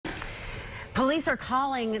Police are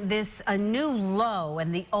calling this a new low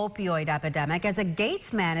in the opioid epidemic as a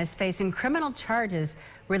Gates man is facing criminal charges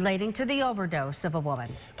relating to the overdose of a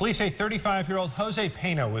woman. Police say 35-year-old Jose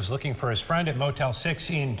Pena was looking for his friend at Motel 6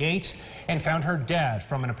 in Gates and found her dead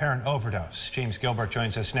from an apparent overdose. James Gilbert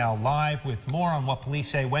joins us now live with more on what police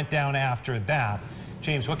say went down after that.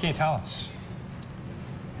 James, what can you tell us?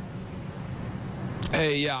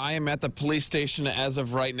 Hey, yeah, I am at the police station as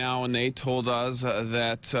of right now, and they told us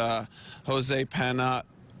that Jose Pena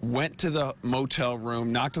went to the motel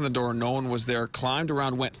room, knocked on the door, no one was there, climbed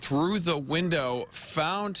around, went through the window,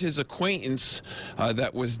 found his acquaintance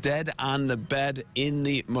that was dead on the bed in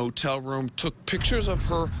the motel room, took pictures of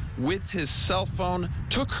her with his cell phone,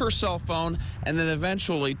 took her cell phone, and then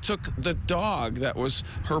eventually took the dog that was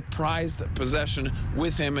her prized possession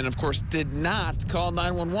with him, and of course did not call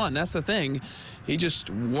 911. That's the thing. He just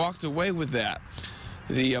walked away with that.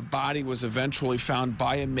 The body was eventually found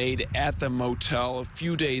by a maid at the motel a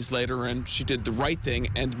few days later, and she did the right thing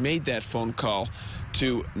and made that phone call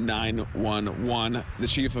to 911. The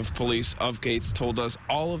chief of police of Gates told us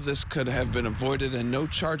all of this could have been avoided and no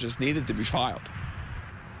charges needed to be filed.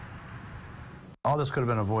 All this could have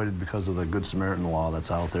been avoided because of the Good Samaritan law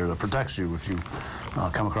that's out there that protects you. If you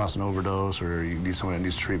come across an overdose or you need somebody that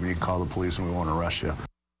needs treatment, you can call the police and we won't arrest you.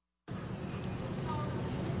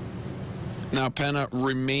 Now, Pena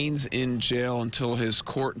remains in jail until his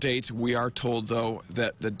court date. We are told, though,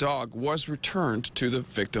 that the dog was returned to the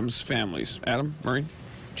victims' families. Adam, Maureen?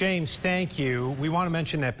 James, thank you. We want to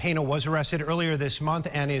mention that Pena was arrested earlier this month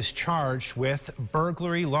and is charged with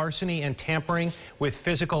burglary, larceny, and tampering with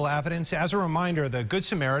physical evidence. As a reminder, the Good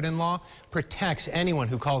Samaritan law protects anyone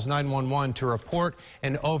who calls 911 to report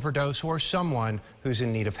an overdose or someone who's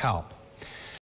in need of help.